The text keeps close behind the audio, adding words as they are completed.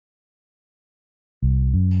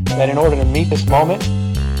that in order to meet this moment,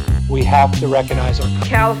 we have to recognize our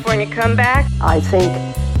California comeback. I think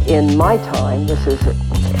in my time, this is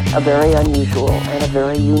a very unusual and a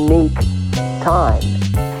very unique time.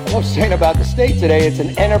 I love saying about the state today, it's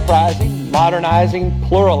an enterprising, modernizing,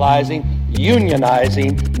 pluralizing,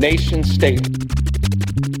 unionizing nation state.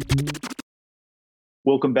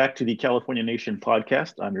 Welcome back to the California Nation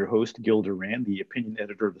podcast. I'm your host, Gil Duran, the opinion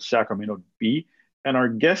editor of the Sacramento Bee. And our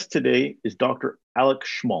guest today is Dr. Alex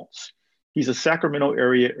Schmaltz. He's a Sacramento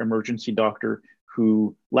area emergency doctor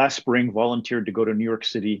who last spring volunteered to go to New York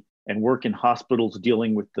City and work in hospitals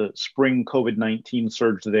dealing with the spring COVID-19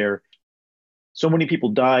 surge there. So many people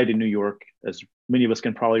died in New York, as many of us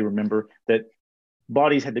can probably remember, that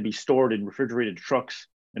bodies had to be stored in refrigerated trucks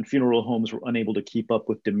and funeral homes were unable to keep up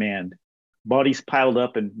with demand. Bodies piled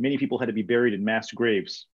up and many people had to be buried in mass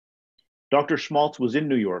graves. Dr. Schmaltz was in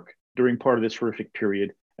New York during part of this horrific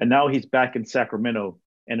period, and now he's back in Sacramento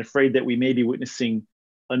and afraid that we may be witnessing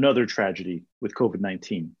another tragedy with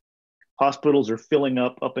COVID-19. Hospitals are filling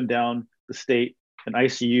up and down the state, and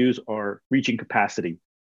ICUs are reaching capacity.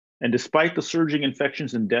 And despite the surging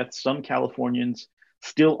infections and deaths, some Californians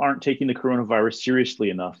still aren't taking the coronavirus seriously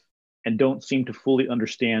enough and don't seem to fully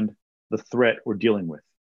understand the threat we're dealing with.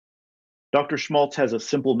 Dr. Schmaltz has a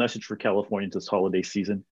simple message for Californians this holiday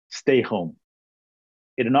season: stay home.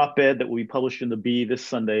 In an op-ed that will be published in the Bee this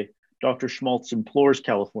Sunday, Dr. Schmaltz implores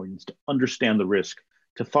Californians to understand the risk,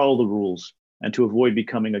 to follow the rules, and to avoid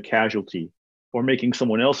becoming a casualty or making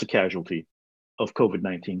someone else a casualty of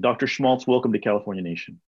COVID-19. Dr. Schmaltz, welcome to California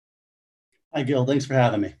Nation. Hi, Gil. Thanks for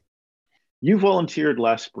having me. You volunteered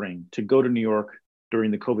last spring to go to New York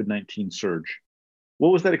during the COVID-19 surge.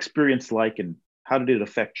 What was that experience like, and how did it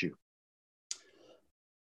affect you?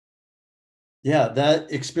 Yeah,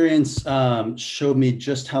 that experience showed me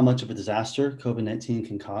just how much of a disaster COVID-19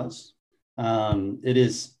 can cause.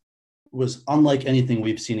 Was unlike anything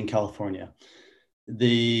we've seen in California.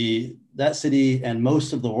 That city and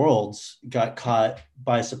most of the world's got caught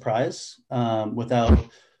by surprise without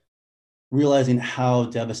realizing how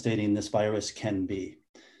devastating this virus can be.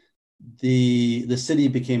 The city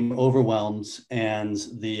became overwhelmed, and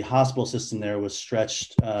the hospital system there was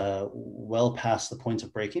stretched well past the point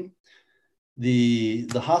of breaking. The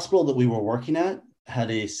hospital that we were working at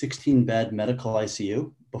had a 16-bed medical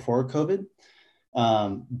ICU before COVID,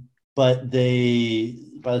 but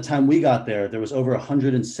by the time we got there, there was over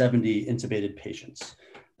 170 intubated patients.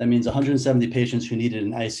 That means 170 patients who needed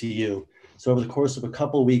an ICU. So over the course of a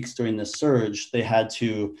couple of weeks during this surge, they had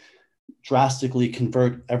to drastically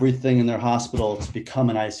convert everything in their hospital to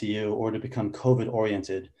become an ICU or to become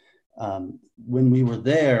COVID-oriented. When we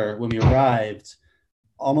arrived,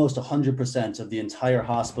 almost 100% of the entire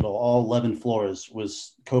hospital, all 11 floors,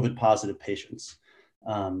 was COVID positive patients.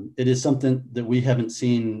 It is something that we haven't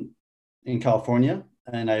seen in California,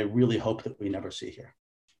 and I really hope that we never see here.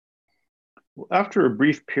 Well, after a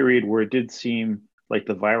brief period where it did seem like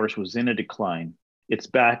the virus was in a decline, it's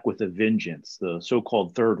back with a vengeance, the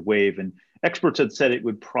so-called third wave. And experts had said it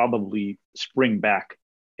would probably spring back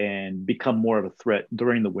and become more of a threat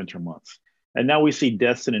during the winter months. And now we see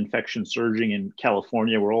deaths and infections surging in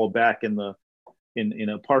California. We're all back in a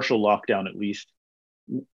partial lockdown, at least.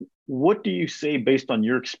 What do you say, based on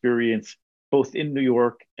your experience, both in New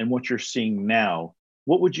York and what you're seeing now?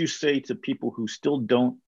 What would you say to people who still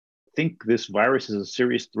don't think this virus is a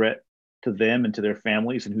serious threat to them and to their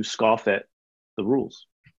families, and who scoff at the rules?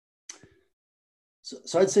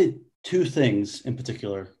 So I'd say two things in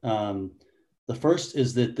particular. The first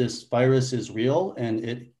is that this virus is real and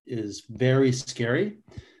it is very scary.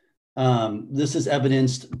 This is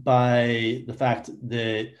evidenced by the fact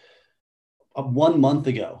that 1 month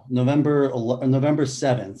ago, November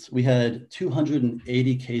 7th, we had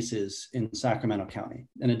 280 cases in Sacramento County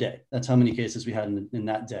in a day. That's how many cases we had in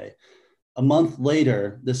that day. A month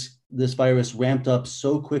later, this virus ramped up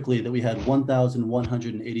so quickly that we had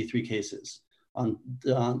 1,183 cases on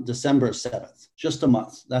December 7th, just a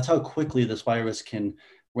month. That's how quickly this virus can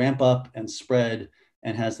ramp up and spread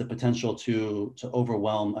and has the potential to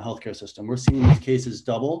overwhelm a healthcare system. We're seeing these cases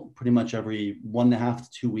double pretty much every 1.5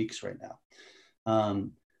 to 2 weeks right now.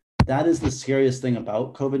 That is the scariest thing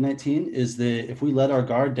about COVID-19, is that if we let our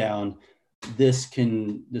guard down, this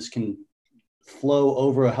can flow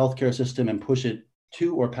over a healthcare system and push it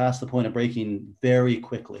to or past the point of breaking very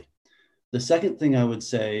quickly. The second thing I would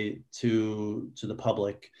say to the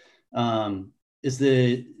public is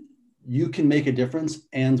that you can make a difference,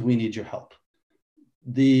 and we need your help.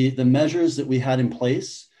 The measures that we had in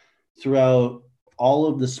place throughout all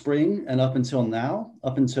of the spring and up until now,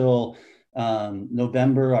 up until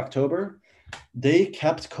November, October, they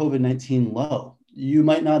kept COVID-19 low. you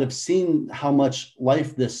might not have seen how much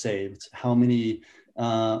life this saved, how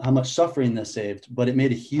much suffering this saved, but it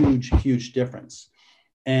made a huge difference.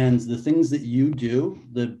 And the things that you do,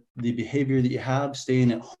 the behavior that you have,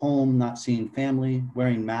 staying at home, not seeing family,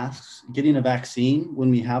 wearing masks, getting a vaccine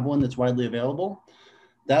when we have one that's widely available,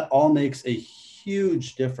 that all makes a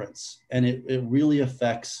huge difference. And it really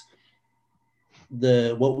affects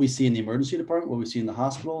what we see in the emergency department, what we see in the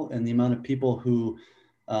hospital, and the amount of people who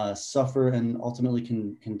suffer and ultimately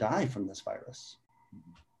can die from this virus.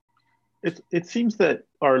 It seems that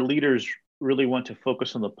our leaders really want to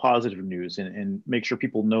focus on the positive news and make sure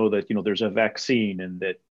people know that, you know, there's a vaccine and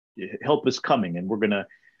that help is coming and we're going to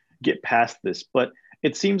get past this. But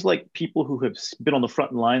it seems like people who have been on the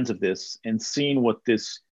front lines of this and seen what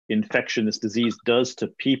this infection, this disease does to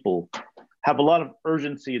people, have a lot of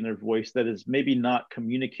urgency in their voice that is maybe not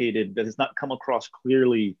communicated, that has not come across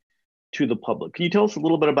clearly to the public. Can you tell us a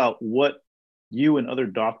little bit about what you and other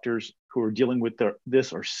doctors who are dealing with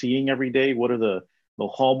this are seeing every day? What are the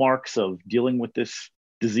hallmarks of dealing with this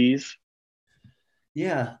disease?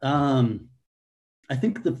 Yeah, I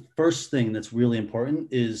think the first thing that's really important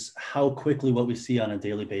is how quickly what we see on a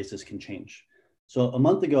daily basis can change. So a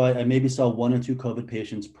month ago, I maybe saw 1 or 2 COVID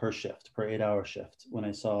patients per shift, per 8-hour shift, when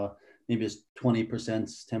I saw maybe it's 20%,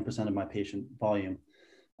 10% of my patient volume.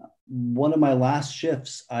 One of my last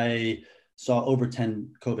shifts, I saw over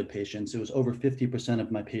 10 COVID patients. It was over 50%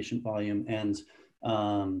 of my patient volume. And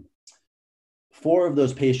 4 of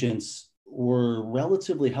those patients were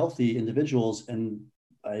relatively healthy individuals, and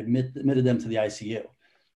I admitted them to the ICU.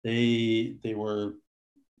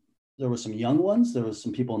 There were some young ones. There was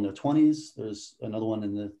some people in their 20s. There's another one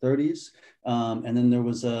in their 30s. And then there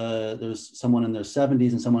was someone in their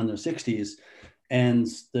 70s and someone in their 60s. And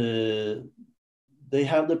they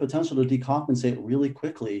have the potential to decompensate really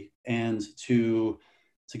quickly and to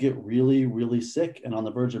get really, really sick and on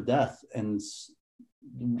the verge of death. And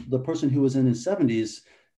the person who was in his 70s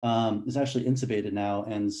is actually intubated now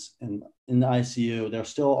and in the ICU.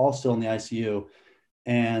 They're all still in the ICU.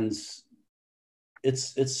 And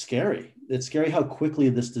it's scary. It's scary how quickly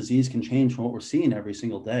this disease can change from what we're seeing every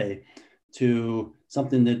single day to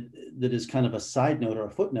something that is kind of a side note or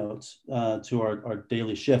a footnote to our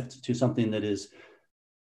daily shift, to something that is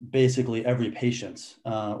basically every patient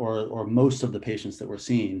or most of the patients that we're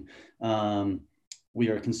seeing. We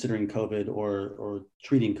are considering COVID or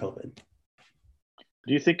treating COVID.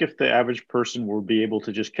 Do you think if the average person were be able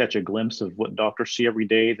to just catch a glimpse of what doctors see every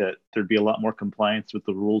day, that there'd be a lot more compliance with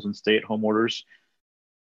the rules and stay-at-home orders?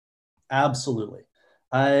 Absolutely.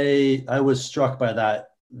 I was struck by that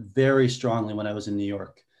very strongly when I was in New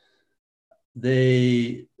York.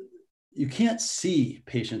 You can't see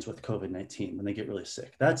patients with COVID-19 when they get really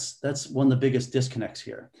sick. That's one of the biggest disconnects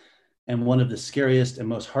here. And one of the scariest and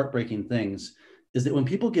most heartbreaking things is that when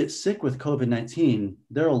people get sick with COVID-19,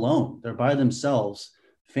 they're alone, they're by themselves.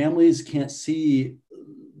 Families can't see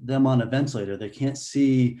them on a ventilator. They can't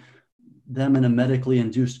see them in a medically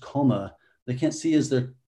induced coma. They can't see as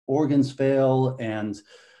their organs fail and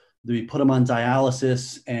we put them on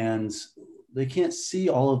dialysis, and they can't see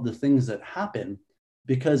all of the things that happen,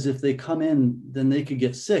 because if they come in, then they could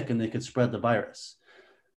get sick and they could spread the virus.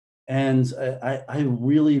 And I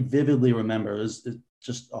really vividly remember, it was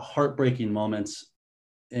just a heartbreaking moment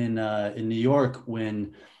in New York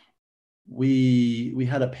when we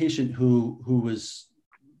had a patient who was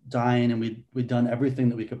dying, and we'd done everything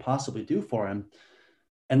that we could possibly do for him.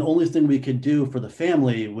 And the only thing we could do for the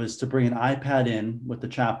family was to bring an iPad in with the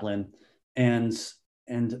chaplain and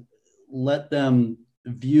let them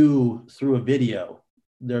view through a video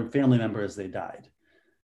their family member as they died.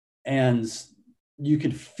 And you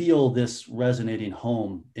could feel this resonating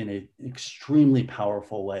home in an extremely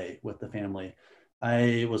powerful way with the family.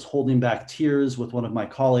 I was holding back tears with one of my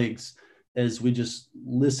colleagues as we just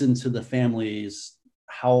listened to the family's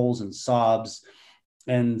howls and sobs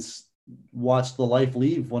and watched the life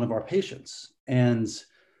leave one of our patients. And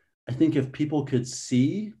I think if people could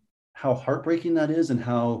see how heartbreaking that is and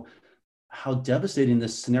how devastating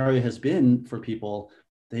this scenario has been for people,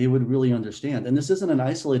 they would really understand. And this isn't an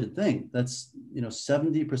isolated thing. That's,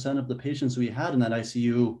 70% of the patients we had in that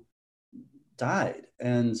ICU died.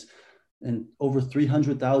 And over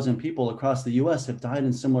 300,000 people across the US have died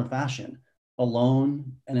in similar fashion,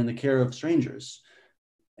 alone and in the care of strangers.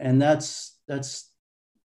 And that's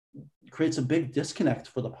creates a big disconnect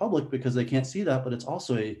for the public because they can't see that, but it's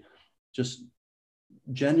also a just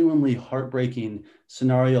genuinely heartbreaking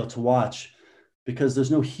scenario to watch because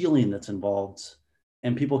there's no healing that's involved,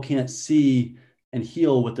 and people can't see and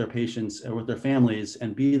heal with their patients or with their families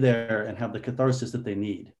and be there and have the catharsis that they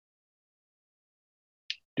need.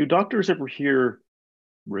 Do doctors ever hear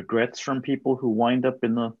regrets from people who wind up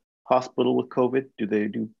in the hospital with COVID?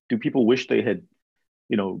 Do people wish they had,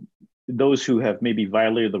 you know, those who have maybe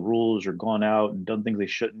violated the rules or gone out and done things they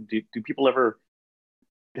shouldn't? Do people ever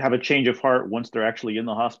have a change of heart once they're actually in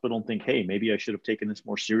the hospital and think, hey, maybe I should have taken this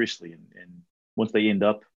more seriously, and once they end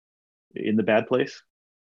up in the bad place?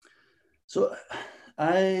 So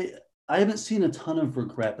I I haven't seen a ton of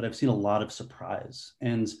regret, but I've seen a lot of surprise.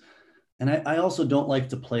 And I also don't like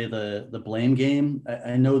to play the blame game.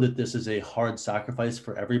 I know that this is a hard sacrifice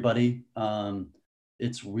for everybody.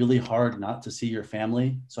 It's really hard not to see your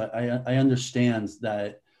family. So I understand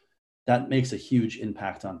that that makes a huge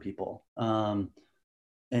impact on people.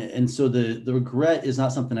 And so the regret is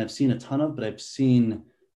not something I've seen a ton of, but I've seen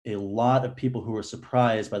a lot of people who were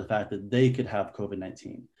surprised by the fact that they could have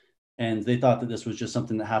COVID-19. And they thought that this was just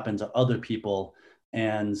something that happened to other people,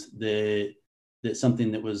 and that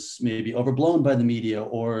something that was maybe overblown by the media,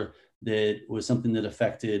 or that was something that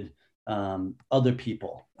affected other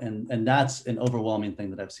people. And that's an overwhelming thing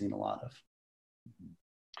that I've seen a lot of.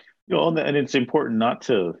 You know, and it's important not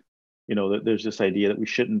to, you know, that there's this idea that we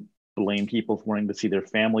shouldn't blame people for wanting to see their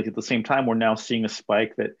families. At the same time, we're now seeing a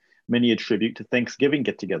spike that many attribute to Thanksgiving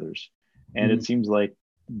get-togethers. And it seems like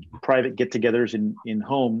private get-togethers in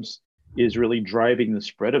homes is really driving the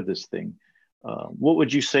spread of this thing. What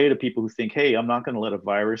would you say to people who think, hey, I'm not going to let a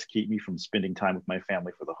virus keep me from spending time with my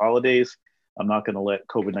family for the holidays. I'm not going to let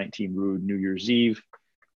COVID-19 ruin New Year's Eve.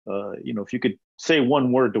 You know, if you could say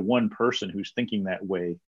one word to one person who's thinking that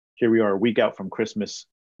way, here we are a week out from Christmas,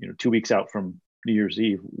 you know, 2 weeks out from New Year's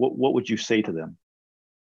Eve, what would you say to them?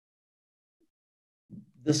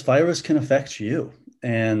 This virus can affect you.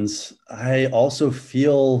 And I also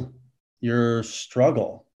feel your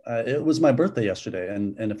struggle. It was my birthday yesterday.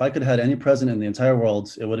 And if I could have had any present in the entire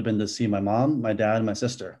world, it would have been to see my mom, my dad, and my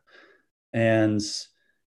sister. And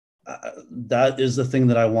that is the thing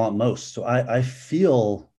that I want most. So I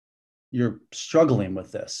feel you're struggling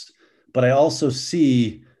with this, but I also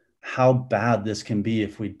see how bad this can be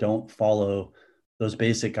if we don't follow those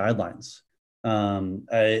basic guidelines.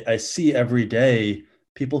 I see every day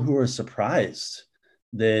people who are surprised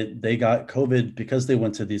that they got COVID because they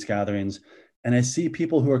went to these gatherings. And I see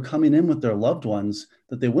people who are coming in with their loved ones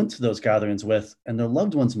that they went to those gatherings with, and their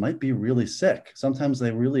loved ones might be really sick. Sometimes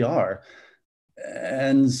they really are.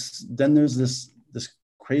 And then there's this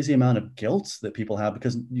crazy amount of guilt that people have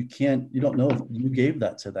because you don't know if you gave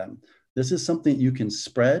that to them. This is something you can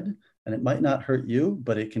spread, and it might not hurt you,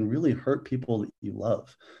 but it can really hurt people that you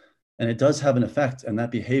love. And it does have an effect, and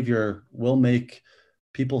that behavior will make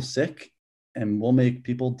people sick and will make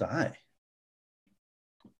people die.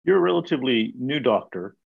 You're a relatively new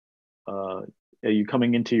doctor. Are you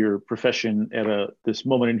coming into your profession at this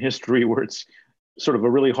moment in history where it's sort of a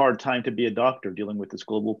really hard time to be a doctor dealing with this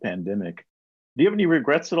global pandemic? Do you have any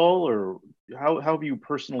regrets at all, or how have you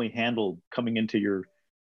personally handled coming into your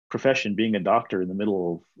profession, being a doctor in the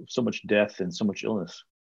middle of so much death and so much illness?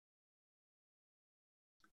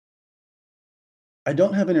 I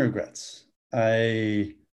don't have any regrets. There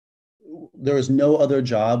is no other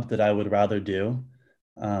job that I would rather do.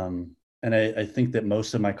 And I think that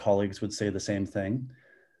most of my colleagues would say the same thing.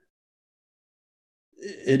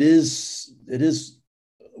 It is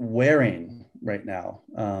wearing right now.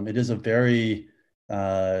 It is a very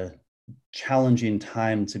challenging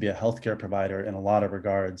time to be a healthcare provider in a lot of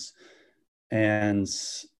regards, and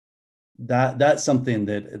that's something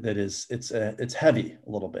that is it's heavy a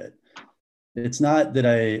little bit. It's not that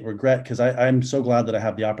I regret, because I'm so glad that I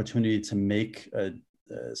have the opportunity to make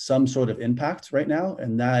some sort of impact right now,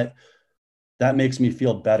 and that makes me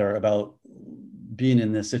feel better about being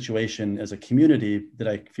in this situation as a community, that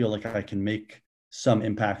I feel like I can make some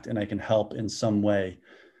impact and I can help in some way.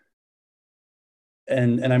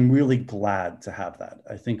 And I'm really glad to have that.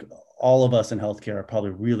 I think all of us in healthcare are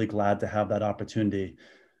probably really glad to have that opportunity.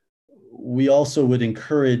 We also would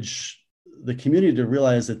encourage the community to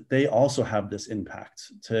realize that they also have this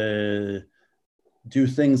impact, to do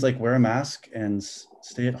things like wear a mask and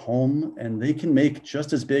stay at home, and they can make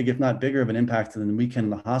just as big, if not bigger, of an impact than we can in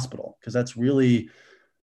the hospital, because that's really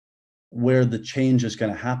where the change is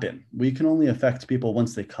going to happen. We can only affect people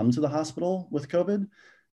once they come to the hospital with COVID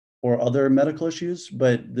or other medical issues,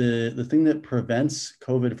 but the thing that prevents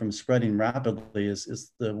COVID from spreading rapidly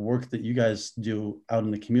is the work that you guys do out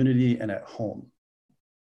in the community and at home.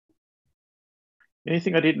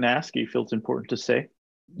 Anything I didn't ask you feel it's important to say?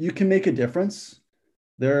 You can make a difference.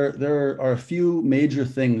 There are a few major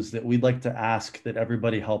things that we'd like to ask that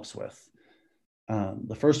everybody helps with.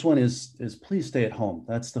 The first one is please stay at home.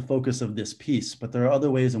 That's the focus of this piece, but there are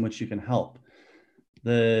other ways in which you can help.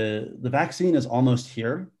 The vaccine is almost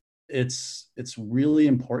here. it's really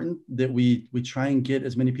important that we try and get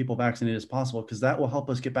as many people vaccinated as possible, because that will help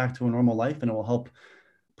us get back to a normal life, and it will help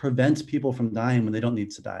prevent people from dying when they don't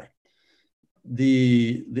need to die.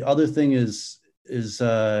 The other thing is we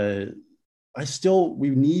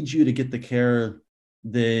need you to get the care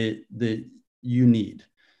that you need.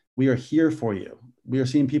 We are here for you. We are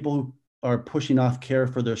seeing people who are pushing off care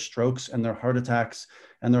for their strokes and their heart attacks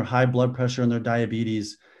and their high blood pressure and their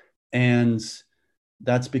diabetes. And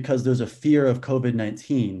that's because there's a fear of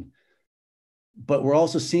COVID-19. But we're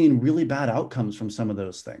also seeing really bad outcomes from some of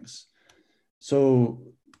those things. So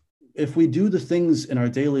if we do the things in our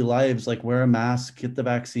daily lives, like wear a mask, get the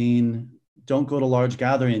vaccine, don't go to large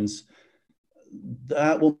gatherings,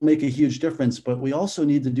 that will make a huge difference. But we also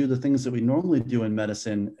need to do the things that we normally do in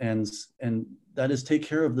medicine, and that is take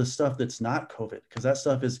care of the stuff that's not COVID, because that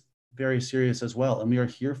stuff is very serious as well. And we are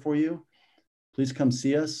here for you. Please come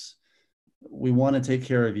see us. We want to take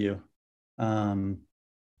care of you. And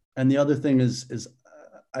the other thing is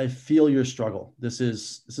I feel your struggle. This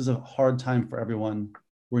is a hard time for everyone.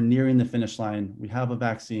 We're nearing the finish line. We have a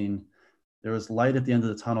vaccine. There is light at the end of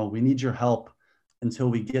the tunnel. We need your help until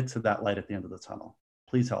we get to that light at the end of the tunnel.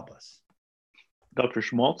 Please help us. Dr.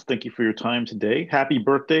 Schmaltz, thank you for your time today. Happy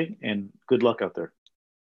birthday and good luck out there.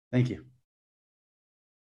 Thank you.